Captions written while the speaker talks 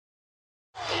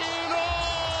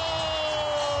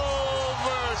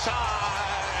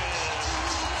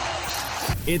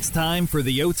It's time for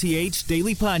the OTH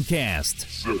Daily Podcast.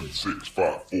 7, 6,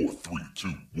 5, 4, 3, 2,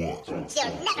 1. You'll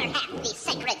never have the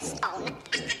sacred stone.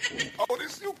 Oh,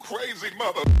 this you crazy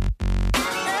mother.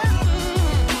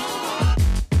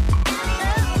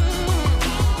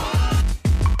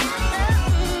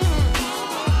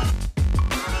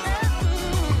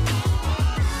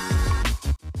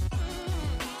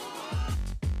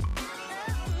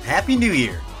 Happy New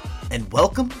Year, and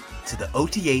welcome to the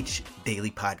OTH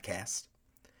Daily Podcast.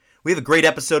 We have a great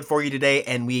episode for you today,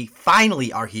 and we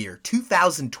finally are here,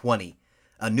 2020,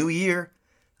 a new year,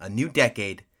 a new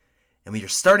decade, and we are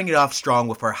starting it off strong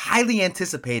with our highly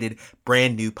anticipated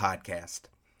brand new podcast.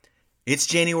 It's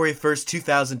January 1st,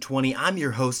 2020. I'm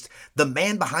your host, the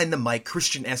man behind the mic,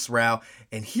 Christian S. Rao,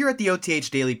 and here at the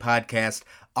OTH Daily Podcast,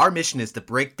 our mission is to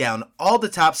break down all the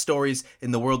top stories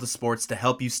in the world of sports to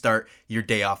help you start your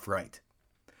day off right.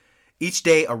 Each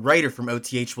day, a writer from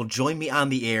OTH will join me on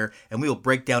the air, and we will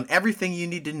break down everything you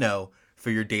need to know for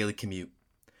your daily commute.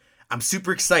 I'm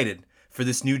super excited for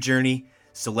this new journey,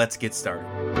 so let's get started.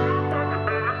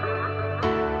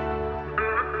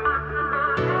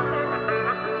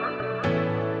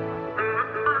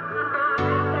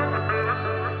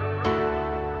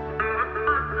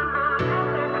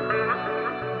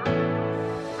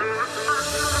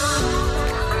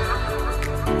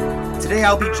 Today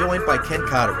I'll be joined by Ken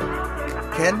Cotterill.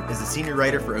 Ken is a senior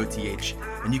writer for OTH,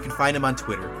 and you can find him on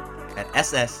Twitter at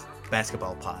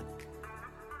 @SSBasketballPod.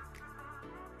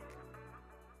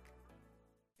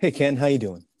 Hey Ken, how you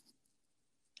doing?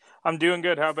 I'm doing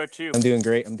good. How about you? I'm doing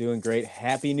great.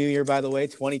 Happy New Year, by the way,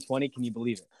 2020. Can you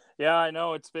believe it? Yeah, I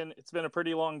know it's been a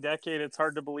pretty long decade. It's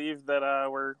hard to believe that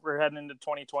we're heading into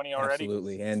 2020 already.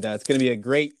 Absolutely, and it's going to be a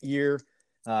great year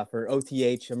for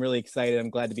OTH. I'm really excited. I'm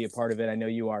glad to be a part of it. I know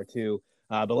you are too.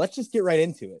 But let's just get right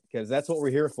into it, because that's what we're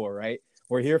here for, right?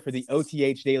 We're here for the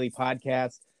OTH Daily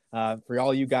Podcast. For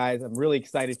all you guys, I'm really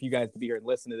excited for you guys to be here and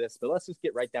listen to this. But let's just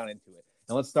get right down into it.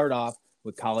 And let's start off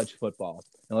with college football.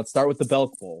 And let's start with the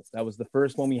Belk Bowl. That was the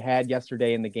first one we had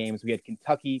yesterday in the games. We had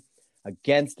Kentucky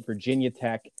against Virginia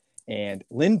Tech and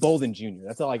Lynn Bolden Jr.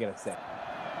 That's all I got to say.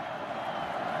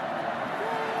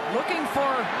 Looking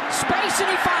for space, and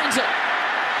he finds it.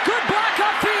 Good block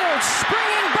upfield,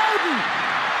 springing Bolden.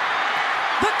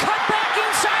 The cutback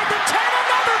inside the 10,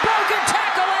 another broken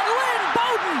tackle, and Lynn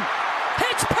Bolden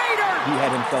hits pay dirt. He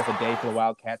had himself a day for the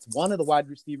Wildcats. One of the wide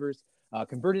receivers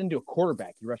converted into a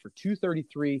quarterback. He rushed for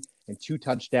 233 and 2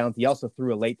 touchdowns. He also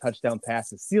threw a late touchdown pass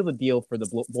to seal the deal for the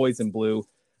boys in blue.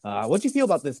 What'd you feel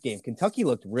about this game? Kentucky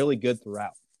looked really good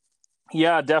throughout.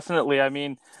 Yeah, definitely. I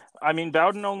mean,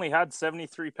 Bowden only had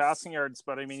 73 passing yards,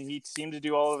 but I mean, he seemed to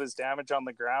do all of his damage on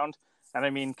the ground. And I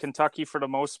mean, Kentucky, for the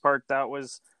most part, that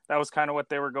was kind of what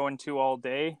they were going to all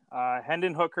day.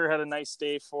 Hendon Hooker had a nice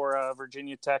day for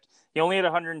Virginia Tech. He only had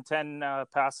 110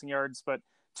 passing yards, but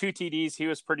 2 TDs. He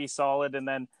was pretty solid. And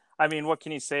then, I mean, what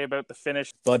can you say about the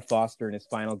finish? Bud Foster in his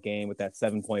final game with that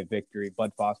 7-point victory.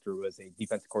 Bud Foster was a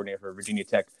defensive coordinator for Virginia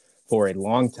Tech for a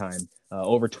long time,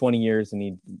 over 20 years, and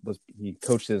he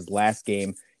coached his last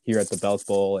game here at the Belk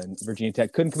Bowl, and Virginia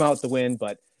Tech couldn't come out with the win,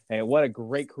 but hey, what a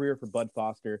great career for Bud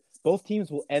Foster. Both teams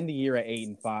will end the year at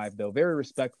 8-5, though very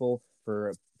respectful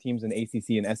for teams in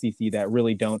ACC and SEC that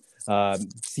really don't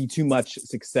see too much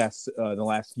success in the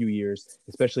last few years,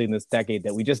 especially in this decade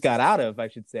that we just got out of, I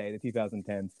should say, the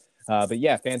 2010s. But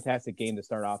yeah, fantastic game to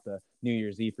start off the New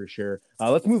Year's Eve for sure.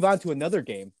 Let's move on to another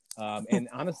game. And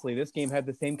honestly, this game had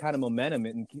the same kind of momentum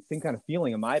and same kind of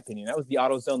feeling, in my opinion. That was the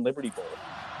AutoZone Liberty Bowl.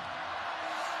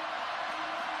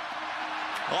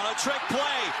 On a trick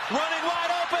play, running wide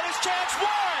open, his chance,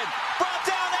 Warren, brought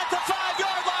down at the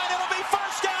 5-yard line, it'll be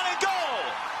first down and goal.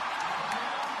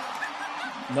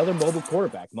 Another mobile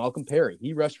quarterback, Malcolm Perry.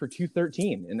 He rushed for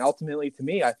 213, and ultimately, to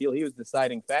me, I feel he was the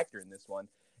deciding factor in this one.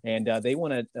 And they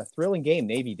won a thrilling game,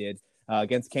 Navy did,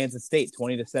 against Kansas State,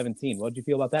 20-17. What did you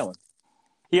feel about that one?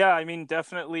 Yeah, I mean,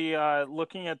 definitely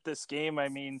looking at this game, I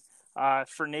mean,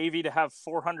 for Navy to have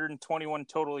 421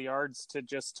 total yards to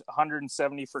just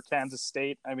 170 for Kansas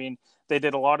State. I mean, they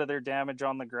did a lot of their damage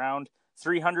on the ground.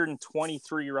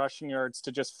 323 rushing yards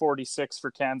to just 46 for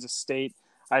Kansas State.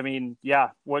 I mean,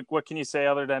 yeah, what can you say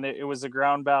other than it was a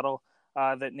ground battle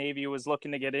that Navy was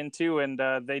looking to get into, and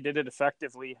they did it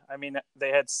effectively. I mean, they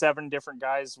had 7 different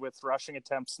guys with rushing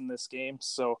attempts in this game.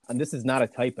 So, and this is not a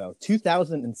typo.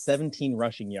 2,017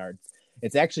 rushing yards.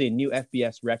 It's actually a new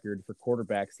FBS record for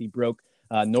quarterbacks. He broke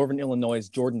Northern Illinois'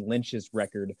 Jordan Lynch's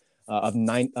record of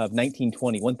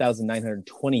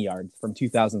 1,920 yards from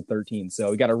 2013. So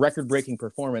we got a record-breaking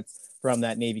performance from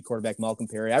that Navy quarterback, Malcolm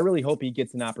Perry. I really hope he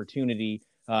gets an opportunity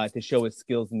to show his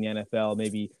skills in the NFL.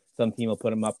 Maybe some team will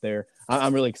put him up there.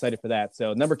 I'm really excited for that.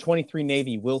 So number 23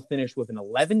 Navy will finish with an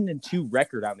 11-2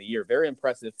 record on the year. Very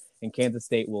impressive. And Kansas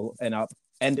State will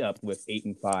end up with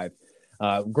 8-5.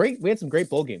 Great. We had some great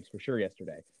bowl games for sure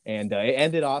yesterday. And it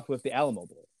ended off with the Alamo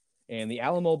Bowl. And the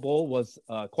Alamo Bowl was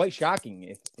quite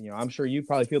shocking. I'm sure you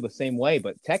probably feel the same way,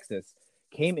 but Texas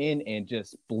came in and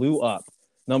just blew up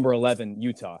number 11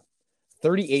 Utah,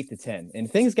 38-10,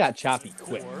 and things got choppy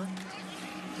quick.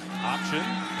 Option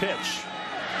pitch.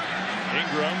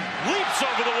 Ingram leaps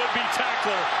over the would-be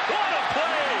tackle. What a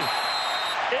play!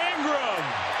 Ingram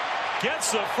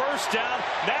gets the first down.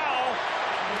 Now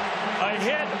a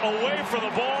hit away from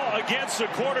the ball against the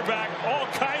quarterback. All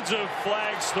kinds of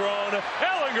flags thrown.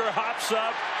 Ehlinger hops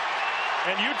up,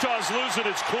 and Utah's losing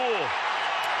its cool.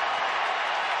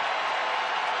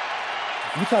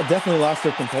 Utah definitely lost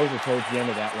their composure towards the end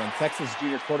of that one. Texas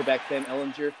junior quarterback Sam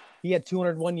Ehlinger, he had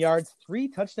 201 yards, 3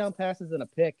 touchdown passes, and a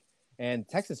pick, and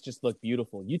Texas just looked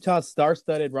beautiful. Utah's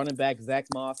star-studded running back Zach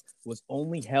Moss was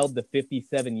only held to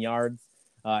 57 yards.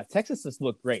 Texas just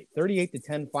looked great.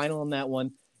 38-10 final on that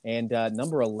one. And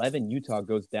number 11, Utah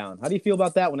goes down. How do you feel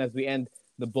about that one as we end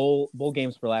the bowl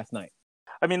games for last night?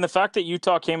 I mean, the fact that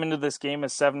Utah came into this game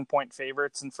as 7-point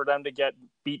favorites and for them to get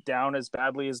beat down as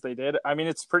badly as they did, I mean,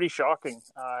 it's pretty shocking.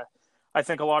 I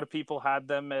think a lot of people had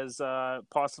them as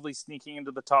possibly sneaking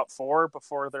into the top 4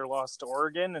 before their loss to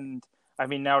Oregon. And I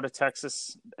mean, now to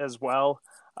Texas as well.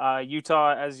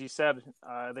 Utah, as you said,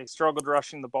 they struggled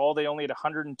rushing the ball. They only had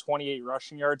 128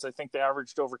 rushing yards. I think they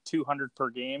averaged over 200 per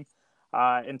game.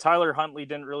 And Tyler Huntley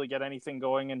didn't really get anything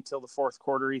going until the fourth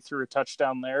quarter. He threw a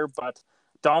touchdown there, but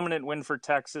dominant win for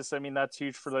Texas. I mean, that's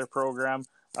huge for their program.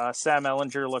 Sam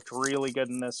Ehlinger looked really good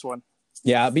in this one.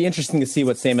 Yeah, it'll be interesting to see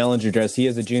what Sam Ehlinger does. He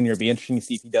is a junior. It'll be interesting to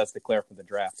see if he does declare for the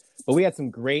draft. But we had some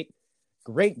great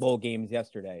bowl games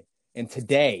yesterday. And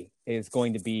today is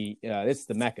going to be this is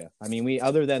the Mecca. I mean,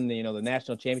 other than the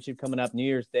national championship coming up, New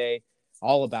Year's Day,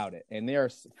 all about it. And there are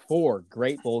 4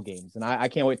 great bowl games, and I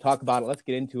can't wait to talk about it. Let's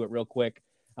get into it real quick.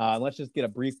 Let's just get a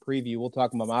brief preview. We'll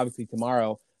talk about them obviously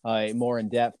tomorrow more in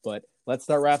depth, but let's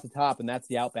start right off the top, and that's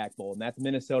the Outback Bowl, and that's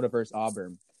Minnesota versus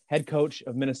Auburn. Head coach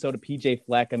of Minnesota, PJ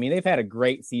Fleck. I mean, they've had a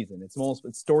great season. It's almost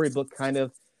a storybook kind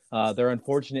of. Their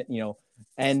unfortunate,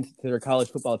 end to their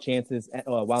college football chances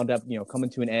wound up, coming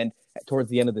to an end towards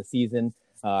the end of the season.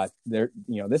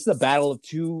 This is a battle of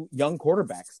 2 young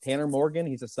quarterbacks. Tanner Morgan,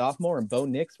 he's a sophomore, and Bo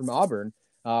Nix from Auburn.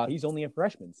 He's only a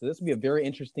freshman. So this will be a very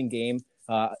interesting game.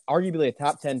 Arguably a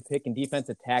top 10 pick in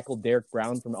defensive tackle, Derek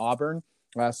Brown from Auburn.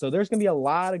 So there's going to be a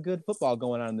lot of good football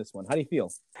going on in this one. How do you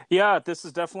feel? Yeah, this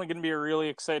is definitely going to be a really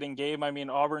exciting game. I mean,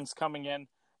 Auburn's coming in.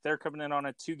 They're coming in on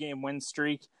a 2-game win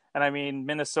streak. And I mean,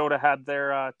 Minnesota had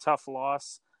their tough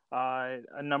loss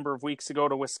a number of weeks ago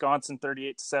to Wisconsin,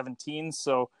 38-17.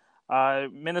 So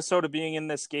Minnesota being in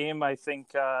this game, I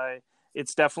think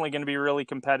it's definitely going to be really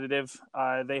competitive.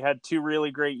 They had 2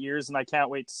 really great years, and I can't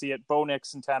wait to see it. Bo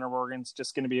Nix and Tanner Morgan's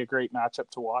just going to be a great matchup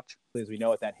to watch. As we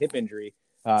know, with that hip injury,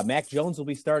 Mac Jones will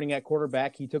be starting at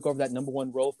quarterback. He took over that number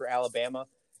 1 role for Alabama,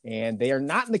 and they are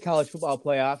not in the college football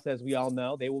playoffs, as we all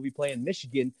know. They will be playing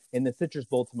Michigan in the Citrus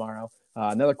Bowl tomorrow.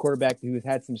 Another quarterback who has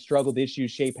had some struggled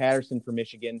issues, Shea Patterson for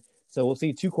Michigan. So we'll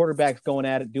see 2 quarterbacks going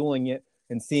at it, dueling it,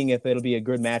 and seeing if it'll be a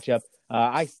good matchup.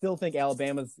 I still think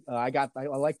Alabama's I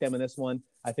like them in this one.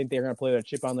 I think they're going to play with a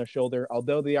chip on their shoulder,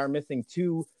 although they are missing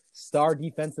 2 star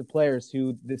defensive players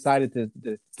who decided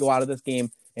to go out of this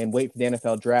game and wait for the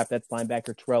NFL draft. That's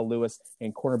linebacker Terrell Lewis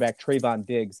and cornerback Trayvon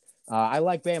Diggs. I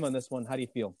like Bama in this one. How do you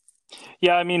feel?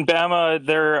 Yeah, I mean, Bama,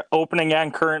 they're opening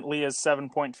and currently as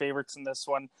 7-point favorites in this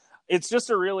one. It's just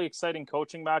a really exciting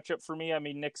coaching matchup for me. I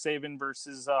mean, Nick Saban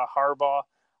versus Harbaugh.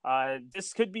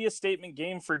 This could be a statement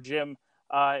game for Jim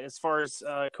as far as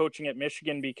coaching at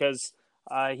Michigan, because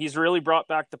he's really brought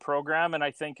back the program, and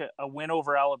I think a win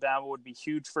over Alabama would be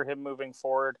huge for him moving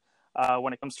forward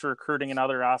when it comes to recruiting and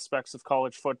other aspects of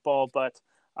college football. But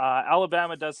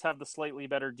Alabama does have the slightly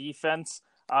better defense.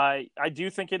 I do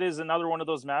think it is another one of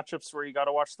those matchups where you got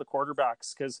to watch the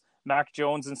quarterbacks, because Mac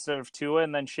Jones instead of Tua,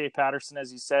 and then Shea Patterson,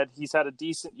 as you said, he's had a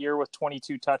decent year with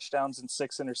 22 touchdowns and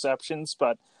 6 interceptions.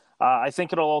 But I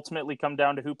think it'll ultimately come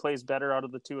down to who plays better out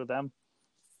of the 2 of them.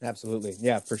 Absolutely.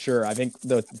 Yeah, for sure. I think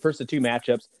the first of 2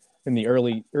 matchups in the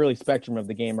early spectrum of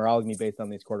the game are all going to be based on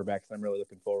these quarterbacks. I'm really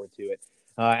looking forward to it.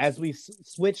 As we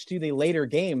switch to the later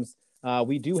games,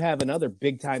 we do have another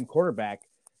big-time quarterback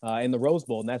in the Rose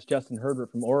Bowl, and that's Justin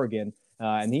Herbert from Oregon.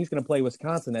 And he's going to play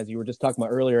Wisconsin, as you were just talking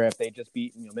about earlier, if they just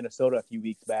beat Minnesota a few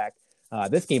weeks back.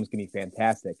 This game's going to be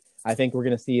fantastic. I think we're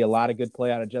going to see a lot of good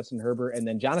play out of Justin Herbert. And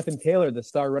then Jonathan Taylor, the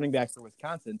star running back for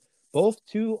Wisconsin, Both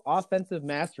two offensive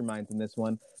masterminds in this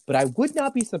one, but I would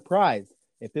not be surprised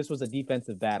if this was a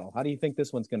defensive battle. How do you think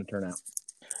this one's going to turn out?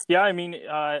 Yeah, I mean,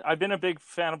 I've been a big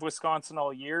fan of Wisconsin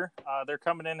all year. They're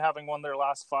coming in having won their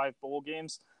last 5 bowl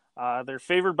games. They're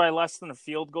favored by less than a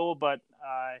field goal, but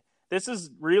this is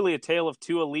really a tale of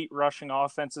 2 elite rushing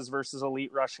offenses versus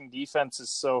elite rushing defenses.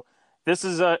 So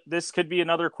this could be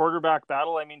another quarterback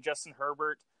battle. I mean, Justin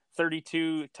Herbert,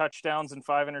 32 touchdowns and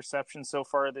 5 interceptions so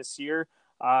far this year.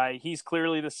 He's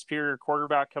clearly the superior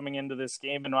quarterback coming into this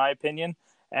game, in my opinion.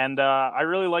 And I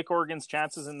really like Oregon's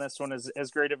chances in this one,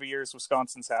 as great of a year as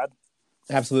Wisconsin's had.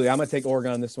 Absolutely. I'm going to take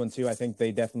Oregon on this one, too. I think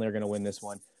they definitely are going to win this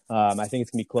one. I think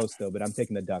it's going to be close, though, but I'm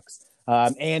taking the Ducks.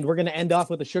 And we're going to end off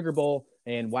with the Sugar Bowl.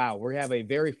 And, wow, we have a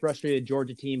very frustrated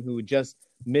Georgia team who just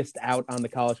missed out on the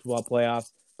college football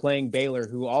playoffs, playing Baylor,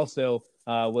 who also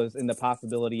was in the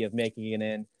possibility of making it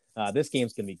in. This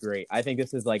game's going to be great. I think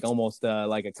this is like almost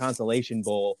like a consolation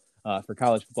bowl for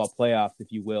college football playoffs,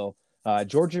 if you will.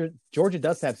 Georgia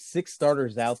does have 6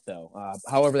 starters out, though.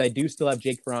 However, they do still have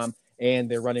Jake Fromm and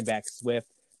their running back Swift.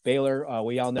 Baylor,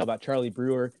 we all know about Charlie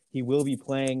Brewer. He will be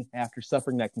playing after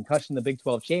suffering that concussion in the Big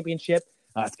 12 championship.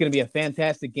 It's going to be a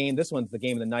fantastic game. This one's the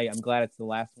game of the night. I'm glad it's the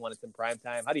last one. It's in prime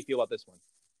time. How do you feel about this one?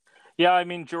 Yeah, I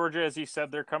mean, Georgia, as you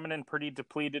said, they're coming in pretty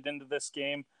depleted into this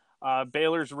game.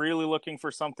 Baylor's really looking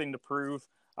for something to prove,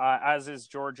 as is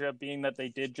Georgia, being that they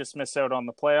did just miss out on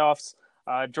the playoffs.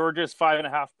 Georgia's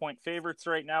 5.5-point favorites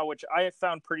right now, which I have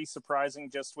found pretty surprising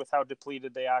just with how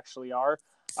depleted they actually are.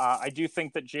 I do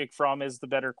think that Jake Fromm is the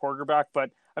better quarterback,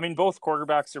 but I mean, both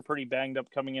quarterbacks are pretty banged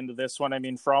up coming into this one. I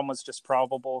mean, Fromm was just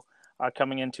probable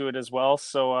coming into it as well.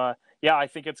 So, yeah, I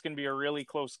think it's going to be a really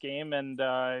close game, and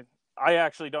I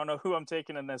actually don't know who I'm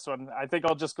taking in this one. I think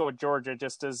I'll just go with Georgia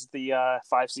just as the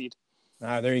 5 seed.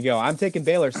 There you go. I'm taking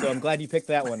Baylor, so I'm glad you picked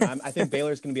that one. I think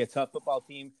Baylor's going to be a tough football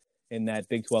team. In that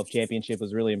Big 12 championship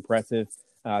was really impressive.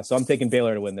 So I'm taking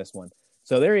Baylor to win this one.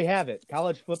 So there you have it.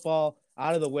 College football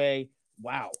out of the way.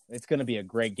 Wow. It's going to be a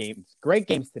great game. Great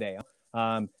games today.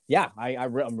 I'm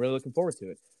really looking forward to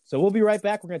it. So we'll be right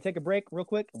back. We're going to take a break real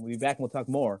quick, and we'll be back and we'll talk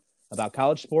more about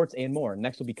college sports and more.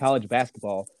 Next will be college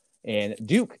basketball and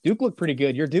Duke. Duke looked pretty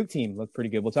good. Your Duke team looked pretty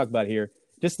good. We'll talk about it here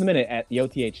just in a minute at the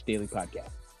OTH Daily Podcast.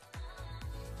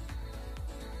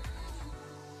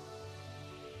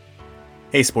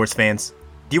 Hey, sports fans.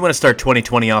 Do you want to start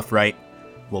 2020 off right?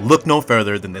 Well, look no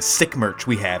further than the sick merch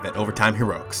we have at Overtime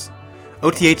Heroics.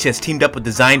 OTH has teamed up with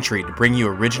Design Tree to bring you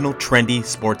original, trendy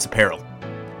sports apparel.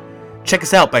 Check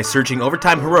us out by searching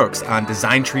Overtime Heroics on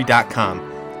designtree.com.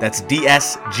 That's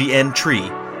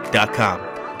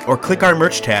DSGNtree.com. Or click our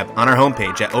merch tab on our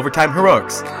homepage at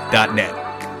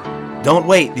overtimeheroics.net. Don't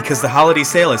wait, because the holiday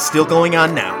sale is still going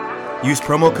on now. Use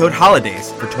promo code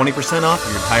HOLIDAYS for 20% off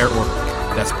your entire order.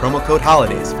 That's promo code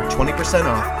HOLIDAYS for 20%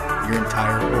 off your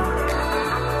entire order.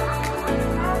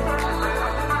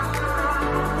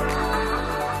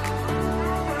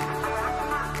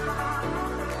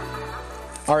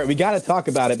 All right, we got to talk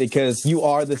about it because you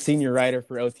are the senior writer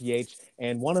for OTH,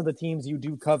 and one of the teams you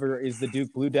do cover is the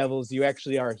Duke Blue Devils. You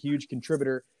actually are a huge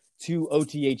contributor to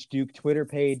OTH Duke Twitter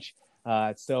page.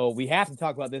 So we have to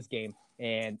talk about this game.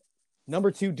 And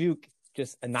number 2 Duke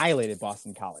just annihilated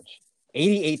Boston College.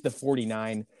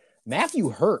 88-49.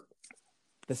 Matthew Hurt,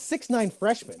 the 6'9"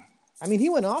 freshman. I mean, he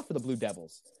went off for the Blue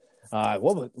Devils.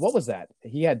 What was that?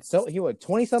 He had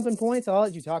 20-something points. I'll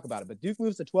let you talk about it. But Duke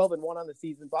moves to 12-1 on the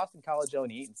season. Boston College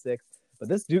only 8-6. But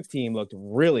this Duke team looked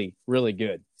really, really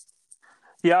good.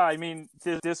 Yeah, I mean,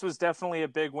 this was definitely a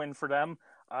big win for them.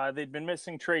 They'd been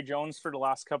missing Trey Jones for the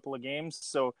last couple of games.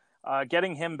 So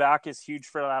getting him back is huge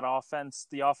for that offense.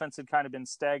 The offense had kind of been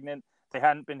stagnant. They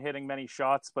hadn't been hitting many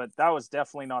shots, but that was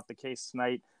definitely not the case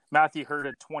tonight. Matthew Hurt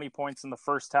had 20 points in the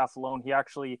first half alone. He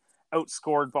actually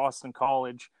outscored Boston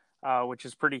College, which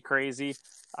is pretty crazy.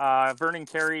 Vernon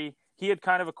Carey, he had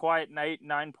kind of a quiet night,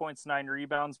 9 points, 9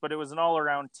 rebounds, but it was an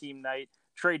all-around team night.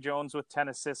 Trey Jones with 10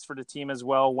 assists for the team as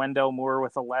well. Wendell Moore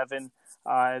with 11.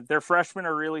 Their freshmen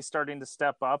are really starting to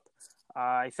step up.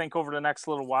 I think over the next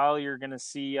little while, you're going to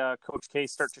see Coach K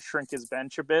start to shrink his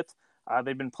bench a bit.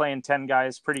 They've been playing 10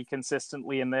 guys pretty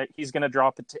consistently, and he's going to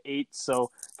drop it to 8. So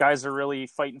guys are really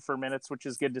fighting for minutes, which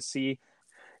is good to see.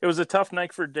 It was a tough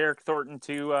night for Derek Thornton,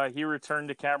 too. He returned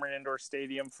to Cameron Indoor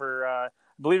Stadium for, I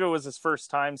believe it was his first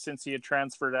time since he had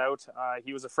transferred out.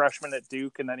 He was a freshman at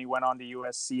Duke, and then he went on to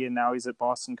USC, and now he's at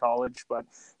Boston College. But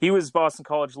he was Boston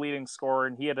College leading scorer,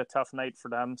 and he had a tough night for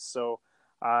them. So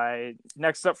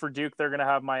next up for Duke, they're going to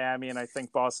have Miami, and I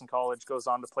think Boston College goes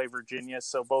on to play Virginia.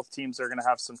 So both teams are going to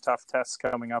have some tough tests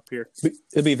coming up here.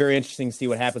 It'll be very interesting to see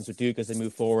what happens with Duke as they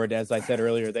move forward. As I said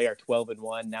earlier, they are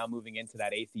 12-1, now moving into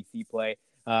that ACC play.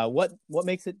 What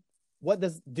makes it? What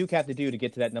does Duke have to do to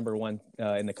get to that number one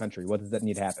in the country? What does that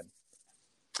need to happen?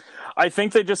 I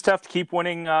think they just have to keep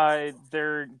winning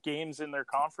their games in their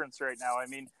conference right now. I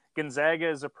mean, Gonzaga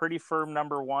is a pretty firm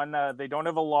number one. They don't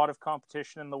have a lot of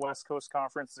competition in the West Coast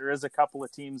Conference. There is a couple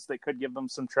of teams that could give them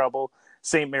some trouble.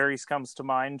 St. Mary's comes to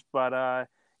mind. But,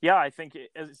 I think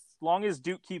as long as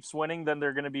Duke keeps winning, then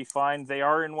they're going to be fine. They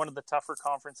are in one of the tougher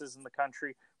conferences in the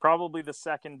country, probably the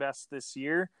second best this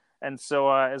year. And so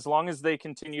as long as they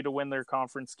continue to win their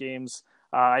conference games,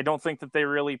 I don't think that they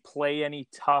really play any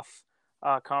tough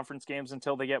conference games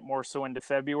until they get more so into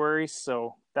February.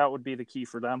 So that would be the key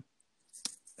for them.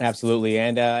 Absolutely.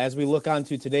 And as we look on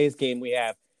to today's game, we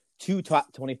have two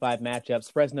top 25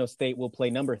 matchups. Fresno State will play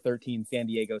number 13, San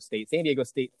Diego State. San Diego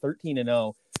State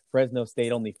 13-0, Fresno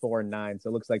State only 4-9. So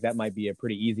it looks like that might be a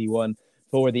pretty easy one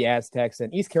for the Aztecs.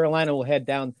 And East Carolina will head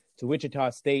down to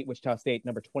Wichita State. Wichita State,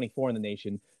 number 24 in the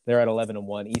nation. They're at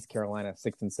 11-1. East Carolina,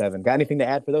 6-7. Got anything to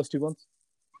add for those two ones?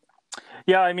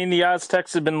 Yeah, I mean, the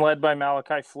Aztecs have been led by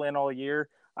Malachi Flynn all year.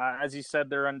 As you said,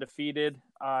 they're undefeated.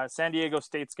 San Diego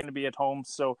State's going to be at home,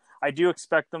 so I do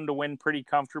expect them to win pretty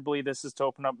comfortably. This is to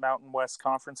open up Mountain West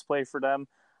Conference play for them.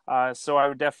 So I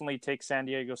would definitely take San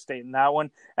Diego State in that one.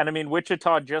 And, I mean,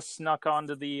 Wichita just snuck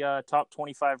onto the top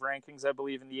 25 rankings, I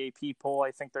believe, in the AP poll.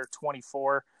 I think they're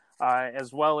 24,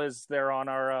 as well as they're on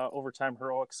our Overtime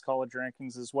Heroics college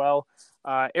rankings as well.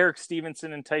 Eric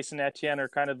Stevenson and Tyson Etienne are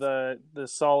kind of the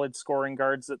solid scoring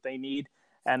guards that they need.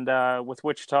 And with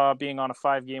Wichita being on a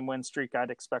 5-game win streak, I'd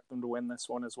expect them to win this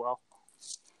one as well.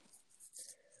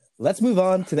 Let's move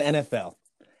on to the NFL.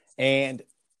 And,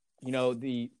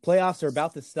 the playoffs are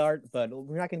about to start, but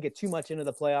we're not going to get too much into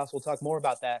the playoffs. We'll talk more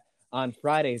about that on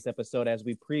Friday's episode as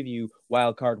we preview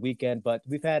Wild Card Weekend. But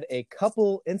we've had a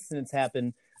couple incidents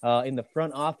happen in the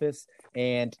front office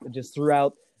and just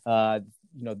throughout, the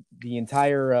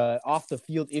entire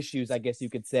off-the-field issues, I guess you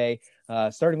could say,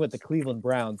 starting with the Cleveland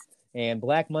Browns. And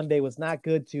Black Monday was not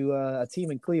good to a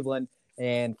team in Cleveland.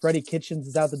 And Freddie Kitchens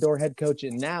is out the door, head coach.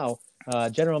 And now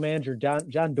general manager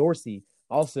John Dorsey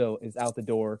also is out the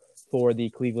door for the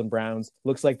Cleveland Browns.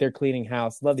 Looks like they're cleaning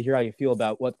house. Love to hear how you feel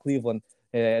about what Cleveland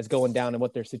is going down and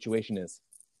what their situation is.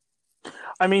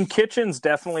 I mean, Kitchens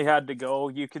definitely had to go.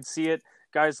 You could see it.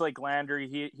 Guys like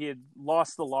Landry, he had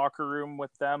lost the locker room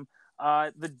with them.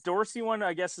 The Dorsey one,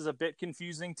 I guess, is a bit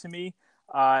confusing to me.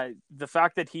 The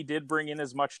fact that he did bring in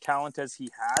as much talent as he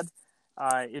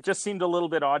had, it just seemed a little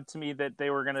bit odd to me that they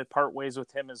were going to part ways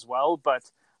with him as well. But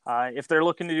if they're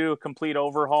looking to do a complete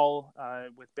overhaul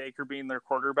with Baker being their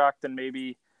quarterback, then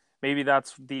maybe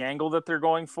that's the angle that they're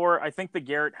going for. I think the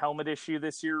Garrett helmet issue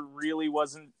this year really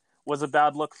was a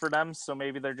bad look for them. So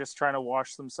maybe they're just trying to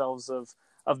wash themselves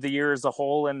of the year as a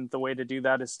whole. And the way to do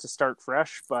that is to start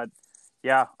fresh. But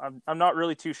yeah, I'm not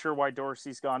really too sure why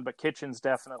Dorsey's gone, but Kitchens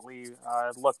definitely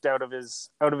looked out of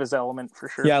his element for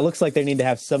sure. Yeah, it looks like they need to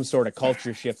have some sort of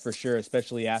culture shift for sure,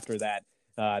 especially after that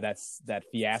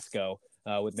fiasco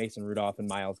with Mason Rudolph and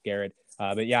Myles Garrett.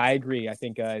 But yeah, I agree. I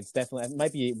think it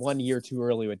might be 1 year too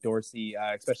early with Dorsey,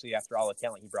 especially after all the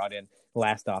talent he brought in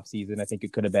last offseason. I think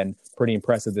it could have been pretty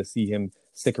impressive to see him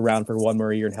stick around for one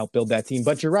more year and help build that team.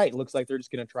 But you're right. It looks like they're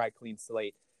just going to try a clean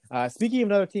slate. Speaking of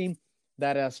another team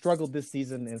that struggled this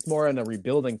season, and it's more in a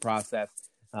rebuilding process,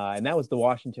 and that was the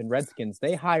Washington Redskins.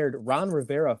 They hired Ron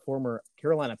Rivera, former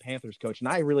Carolina Panthers coach, and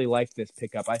I really like this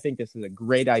pickup. I think this is a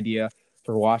great idea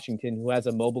for Washington, who has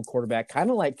a mobile quarterback, kind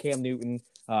of like Cam Newton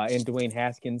and Dwayne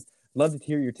Haskins. Love to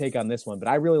hear your take on this one, but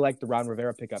I really like the Ron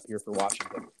Rivera pickup here for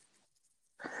Washington.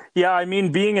 Yeah, I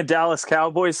mean, being a Dallas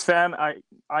Cowboys fan,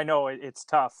 I know it's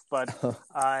tough, but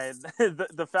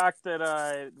the fact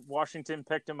that Washington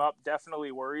picked him up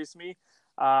definitely worries me.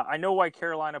 I know why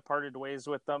Carolina parted ways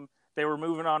with them. They were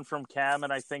moving on from Cam,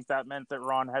 and I think that meant that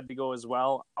Ron had to go as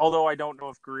well. Although I don't know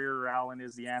if Greer or Allen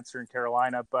is the answer in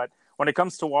Carolina. But when it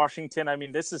comes to Washington, I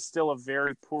mean, this is still a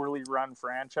very poorly run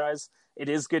franchise. It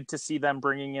is good to see them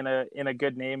bringing in a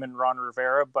good name in Ron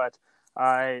Rivera, but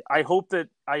I hope that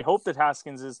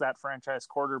Haskins is that franchise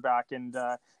quarterback, and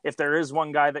if there is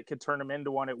one guy that could turn him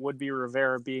into one, it would be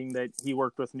Rivera, being that he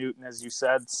worked with Newton, as you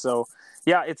said. So,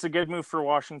 yeah, it's a good move for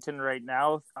Washington right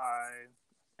now,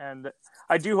 and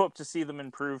I do hope to see them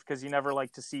improve, because you never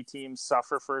like to see teams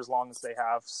suffer for as long as they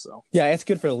have. So, yeah, it's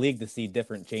good for the league to see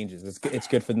different changes. It's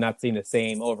good for not seeing the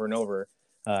same over and over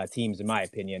teams, in my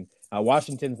opinion.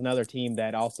 Washington's another team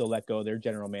that also let go their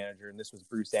general manager, and this was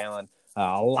Bruce Allen.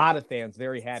 A lot of fans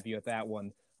very happy with that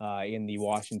one in the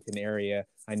Washington area.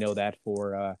 I know that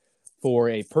for for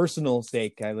a personal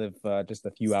sake, I live just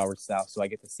a few hours south, so I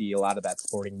get to see a lot of that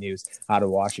sporting news out of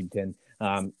Washington.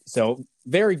 So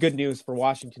very good news for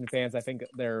Washington fans. I think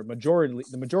the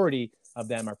majority of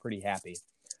them are pretty happy.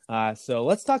 So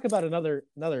let's talk about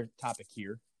another topic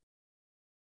here,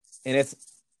 and it's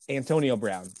Antonio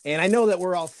Brown. And I know that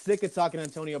we're all sick of talking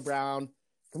Antonio Brown.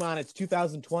 Come on, it's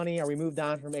 2020. Are we moved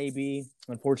on from AB?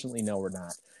 Unfortunately, no, we're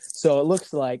not. So it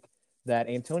looks like that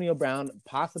Antonio Brown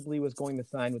possibly was going to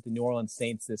sign with the New Orleans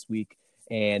Saints this week,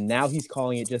 and now he's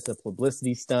calling it just a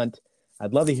publicity stunt.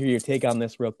 I'd love to hear your take on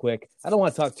this real quick. I don't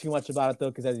want to talk too much about it,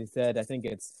 though, because as you said, I think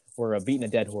we're beating a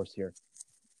dead horse here.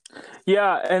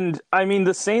 Yeah, and I mean,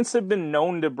 the Saints have been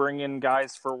known to bring in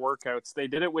guys for workouts. They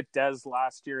did it with Dez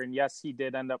last year, and yes, he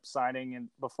did end up signing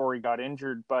before he got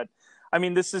injured, but I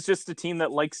mean, this is just a team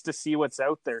that likes to see what's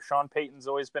out there. Sean Payton's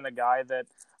always been a guy that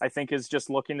I think is just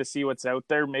looking to see what's out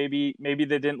there. Maybe they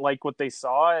didn't like what they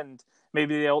saw, and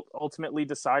maybe they ultimately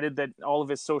decided that all of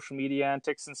his social media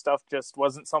antics and stuff just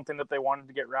wasn't something that they wanted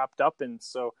to get wrapped up in.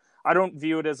 So I don't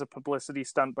view it as a publicity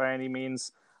stunt by any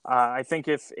means. I think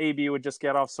if AB would just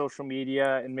get off social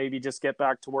media and maybe just get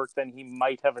back to work, then he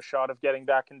might have a shot of getting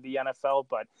back into the NFL,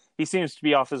 but he seems to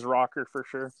be off his rocker for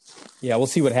sure. Yeah, we'll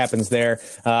see what happens there.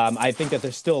 I think that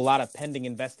there's still a lot of pending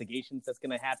investigations that's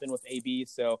going to happen with AB,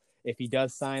 so if he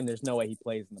does sign, there's no way he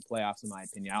plays in the playoffs, in my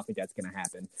opinion. I don't think that's going to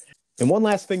happen. And one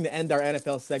last thing to end our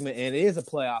NFL segment, and it is a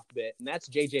playoff bit, and that's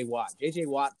J.J. Watt. J.J.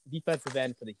 Watt, defensive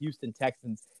end for the Houston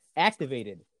Texans,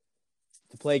 activated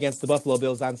to play against the Buffalo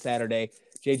Bills on Saturday.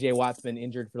 J.J. Watt's been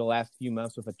injured for the last few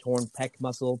months with a torn pec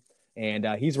muscle, and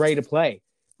he's ready to play.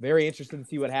 Very interested to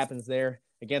see what happens there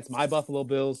against my Buffalo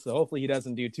Bills, so hopefully he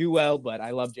doesn't do too well, but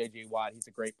I love J.J. Watt. He's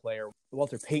a great player.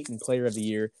 Walter Payton, Player of the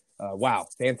Year. Wow,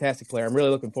 fantastic player. I'm really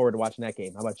looking forward to watching that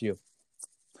game. How about you?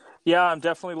 Yeah, I'm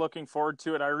definitely looking forward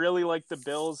to it. I really like the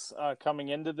Bills coming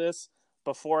into this.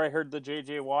 Before I heard the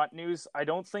J.J. Watt news, I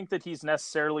don't think that he's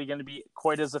necessarily going to be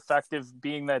quite as effective,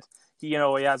 being that he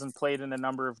hasn't played in a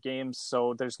number of games,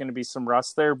 so there's going to be some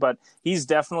rust there. But he's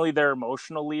definitely their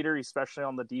emotional leader, especially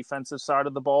on the defensive side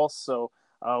of the ball. So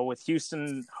with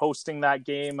Houston hosting that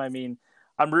game, I mean,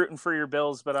 I'm rooting for your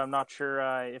Bills, but I'm not sure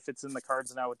if it's in the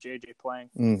cards now with J.J. playing.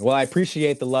 Well, I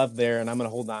appreciate the love there, and I'm going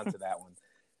to hold on to that one.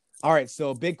 All right,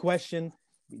 so big question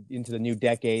into the new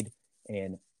decade,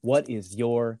 and what is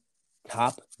your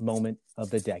top moment of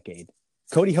the decade?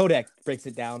 Cody Hodak breaks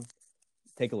it down.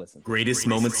 Take a listen. Greatest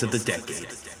moments of the decade.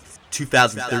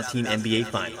 2013 NBA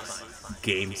Finals.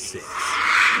 Game 6.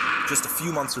 Just a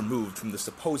few months removed from the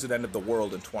supposed end of the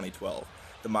world in 2012,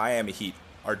 the Miami Heat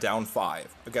are down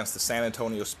 5 against the San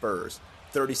Antonio Spurs.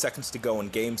 30 seconds to go in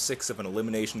Game 6 of an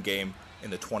elimination game in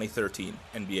the 2013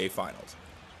 NBA Finals.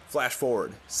 Flash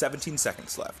forward, 17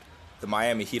 seconds left. The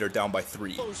Miami Heat are down by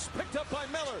 3. Picked up by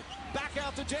Miller. Back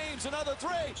out to James. Another 3.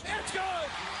 It's good.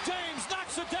 James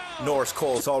knocks it down. Norris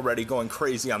Cole's already going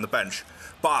crazy on the bench.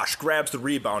 Bosch grabs the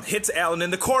rebound, hits Allen in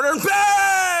the corner, and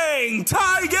bang!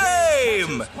 Tie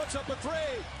game! Puts up a 3.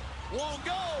 Won't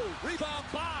go. Rebound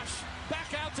Bosch.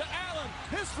 Back out to Allen.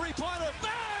 His three-pointer.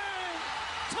 Bang!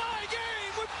 Tie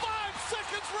game with 5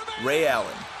 seconds remaining. Ray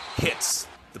Allen hits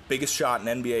the biggest shot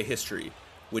in NBA history,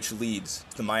 which leads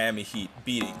to the Miami Heat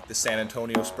beating the San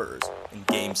Antonio Spurs in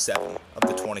Game 7 of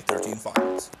the 2013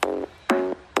 Finals.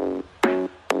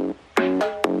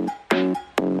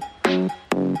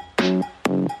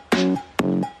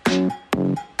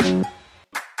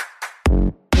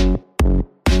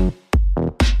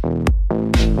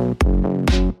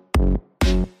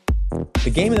 The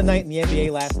game of the night in the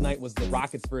NBA last night was the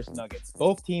Rockets versus Nuggets.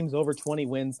 Both teams over 20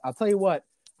 wins. I'll tell you what,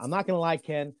 I'm not going to lie,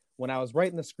 Ken. When I was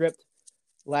writing the script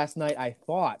last night, I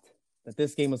thought that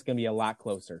this game was going to be a lot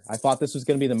closer. I thought this was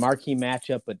going to be the marquee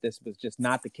matchup, but this was just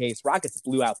not the case. Rockets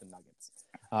blew out the Nuggets.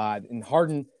 And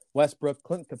Harden, Westbrook,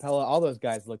 Clint Capella, all those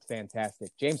guys looked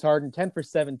fantastic. James Harden, 10 for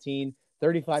 17,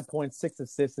 35 points, 6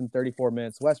 assists in 34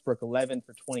 minutes. Westbrook, 11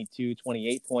 for 22,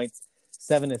 28 points,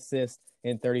 7 assists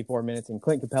in 34 minutes. And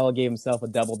Clint Capella gave himself a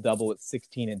double-double with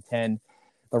 16 and 10.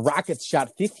 The Rockets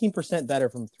shot 15% better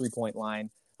from three-point line,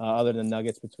 other than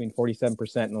Nuggets, between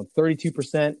 47% and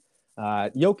 32%.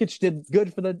 Jokic did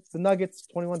good for the Nuggets,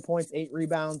 21 points, 8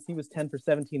 rebounds. He was 10 for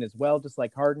 17 as well, just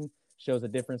like Harden. Shows a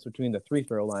difference between the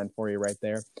free-throw line for you right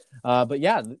there. But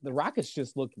yeah, the Rockets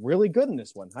just looked really good in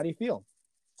this one. How do you feel?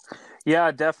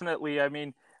 Yeah, definitely. I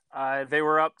mean, they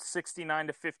were up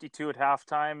 69-52 at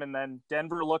halftime, and then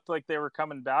Denver looked like they were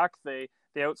coming back. They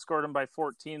outscored them by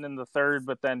 14 in the third,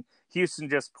 but then Houston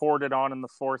just poured it on in the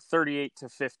fourth,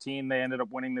 38-15. They ended up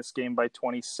winning this game by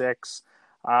 26.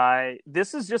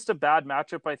 This is just a bad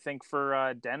matchup, I think,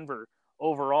 for Denver.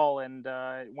 overall. And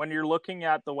when you're looking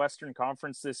at the Western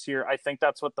Conference this year, I think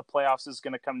that's what the playoffs is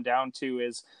going to come down to,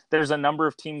 is there's a number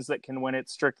of teams that can win it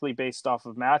strictly based off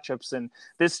of matchups. And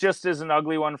this just is an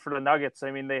ugly one for the Nuggets.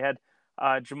 I mean, they had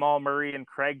Jamal Murray and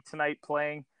Craig tonight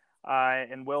playing,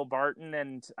 and Will Barton.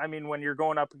 And I mean, when you're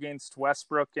going up against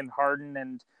Westbrook and Harden,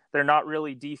 and they're not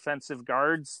really defensive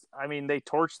guards, I mean, they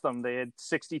torched them. They had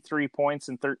 63 points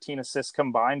and 13 assists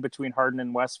combined between Harden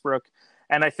and Westbrook.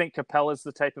 And I think Capella's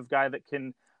the type of guy that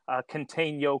can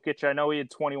contain Jokic. I know he had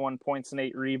 21 points and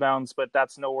 8 rebounds, but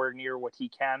that's nowhere near what he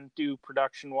can do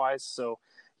production-wise. So,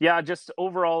 yeah, just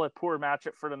overall a poor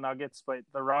matchup for the Nuggets, but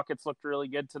the Rockets looked really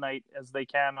good tonight, as they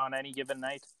can on any given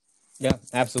night. Yeah,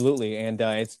 absolutely. And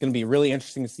it's going to be really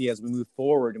interesting to see as we move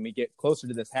forward and we get closer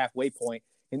to this halfway point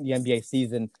in the NBA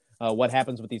season, what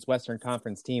happens with these Western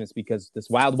Conference teams, because this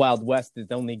wild, wild West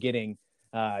is only getting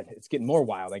it's getting more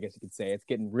wild, I guess you could say. It's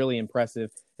getting really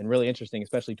impressive and really interesting,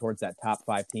 especially towards that top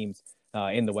 5 teams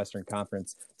in the Western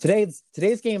Conference. Today's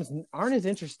games aren't as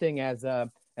interesting as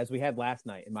we had last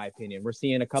night, in my opinion. We're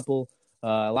seeing a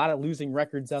lot of losing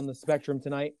records on the spectrum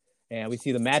tonight, and we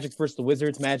see the Magic versus the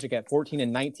Wizards. Magic at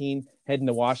 14-19, heading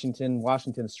to Washington.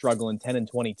 Washington struggling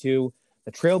 10-22.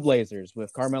 The Trailblazers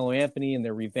with Carmelo Anthony and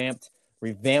their revamped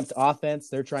offense.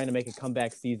 They're trying to make a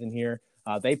comeback season here.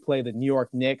 They play the New York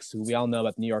Knicks, who we all know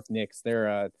about the New York Knicks.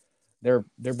 They're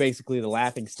basically the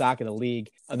laughing stock of the league.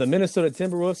 The Minnesota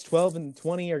Timberwolves,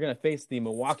 12-20, are going to face the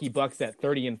Milwaukee Bucks at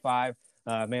 30-5.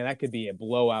 Man, that could be a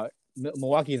blowout.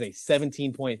 Milwaukee is a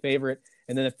 17-point favorite.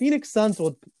 And then the Phoenix Suns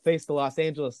will face the Los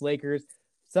Angeles Lakers.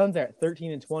 Suns are at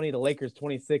 13-20. The Lakers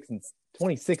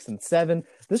 26-7.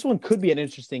 This one could be an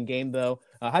interesting game, though.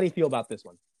 How do you feel about this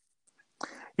one?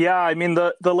 Yeah, I mean,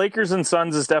 the Lakers and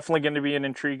Suns is definitely going to be an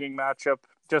intriguing matchup,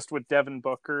 just with Devin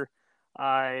Booker.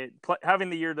 Having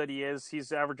the year that he is,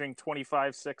 he's averaging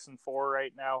 25, 6, and 4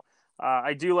 right now.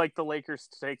 I do like the Lakers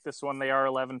to take this one. They are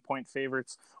 11-point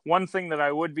favorites. One thing that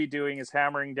I would be doing is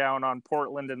hammering down on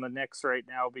Portland and the Knicks right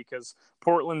now, because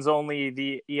Portland's only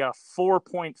the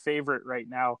 4-point favorite right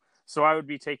now. So I would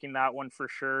be taking that one for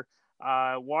sure.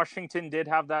 Washington did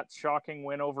have that shocking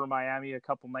win over Miami a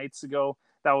couple nights ago.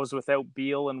 That was without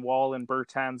Beal and Wall and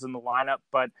Bertans in the lineup,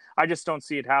 but I just don't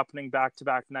see it happening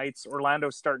back-to-back nights.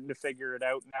 Orlando's starting to figure it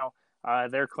out now.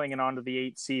 They're clinging on to the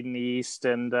 8th seed in the East.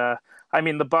 And, I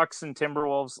mean, the Bucks and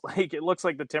Timberwolves, it looks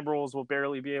like the Timberwolves will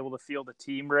barely be able to field a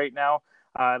team right now.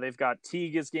 They've got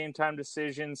Teague as game-time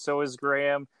decision. So is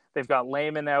Graham. They've got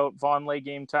Layman out, Vonleh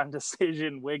game-time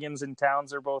decision. Wiggins and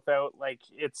Towns are both out.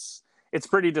 It's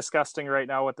pretty disgusting right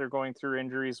now what they're going through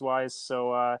injuries-wise.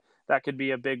 So that could be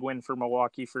a big win for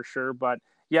Milwaukee for sure. But,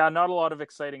 yeah, not a lot of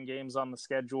exciting games on the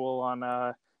schedule on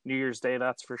New Year's Day,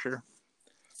 that's for sure.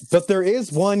 But there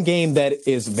is one game that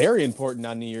is very important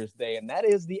on New Year's Day, and that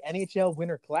is the NHL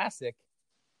Winter Classic.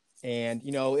 And,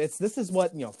 this is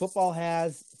what, football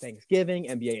has Thanksgiving,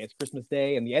 NBA has Christmas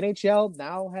Day, and the NHL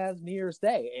now has New Year's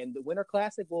Day. And the Winter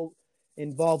Classic will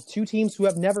involve 2 teams who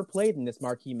have never played in this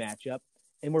marquee matchup.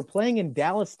 And we're playing in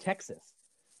Dallas, Texas.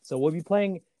 So we'll be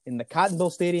playing in the Cotton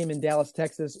Bowl Stadium in Dallas,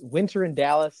 Texas. Winter in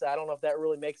Dallas. I don't know if that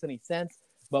really makes any sense,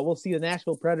 but we'll see the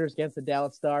Nashville Predators against the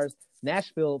Dallas Stars.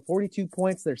 Nashville, 42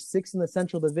 points. They're 6th in the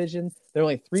Central Division. They're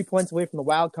only 3 points away from the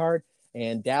wild card.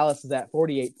 And Dallas is at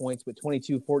 48 points with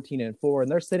 22, 14, and 4.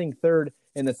 And they're sitting 3rd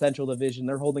in the Central Division.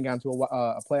 They're holding on to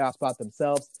a playoff spot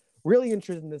themselves. Really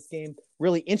interested in this game.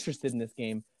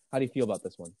 How do you feel about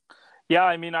this one? Yeah,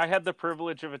 I mean, I had the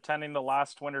privilege of attending the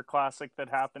last Winter Classic that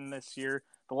happened this year.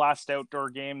 The last outdoor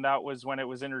game, that was when it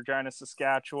was in Regina,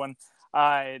 Saskatchewan.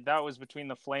 That was between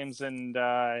the Flames and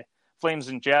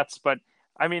Jets. But,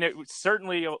 I mean, it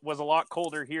certainly was a lot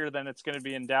colder here than it's going to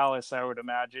be in Dallas, I would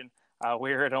imagine.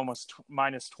 We're at almost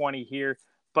minus 20 here.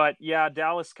 But, yeah,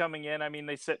 Dallas coming in. I mean,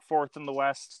 they sit 4th in the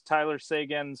West. Tyler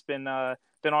Seguin's been on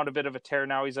a bit of a tear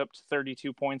now. He's up to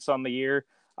 32 points on the year.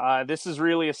 This is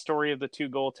really a story of the 2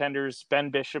 goaltenders.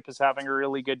 Ben Bishop is having a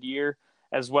really good year,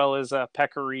 as well as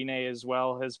Pekka Rinne as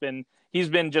well. He's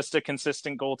been just a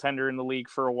consistent goaltender in the league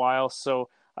for a while. So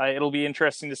it'll be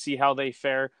interesting to see how they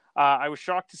fare. I was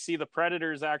shocked to see the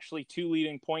Predators, actually 2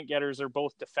 leading point getters are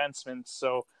both defensemen.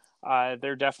 So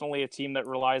they're definitely a team that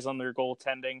relies on their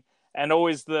goaltending. And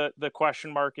always the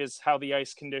question mark is how the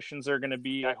ice conditions are going to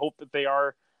be. I hope that they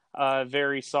are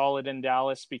very solid in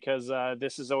Dallas, because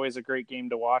this is always a great game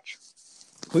to watch.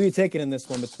 Who are you taking in this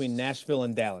one between Nashville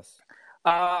and Dallas?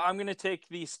 I'm going to take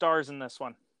the Stars in this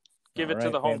one. Give it to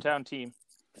the hometown team.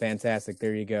 Fantastic.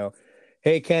 There you go.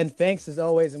 Hey, Ken, thanks as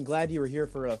always. I'm glad you were here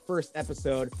for a first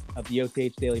episode of the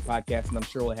OTH Daily Podcast, and I'm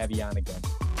sure we'll have you on again.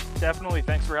 Definitely.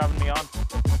 Thanks for having me on.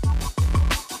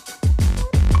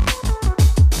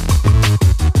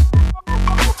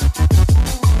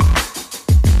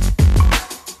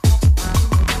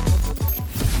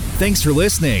 Thanks for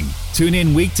listening. Tune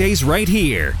in weekdays right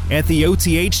here at the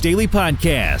OTH Daily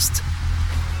Podcast.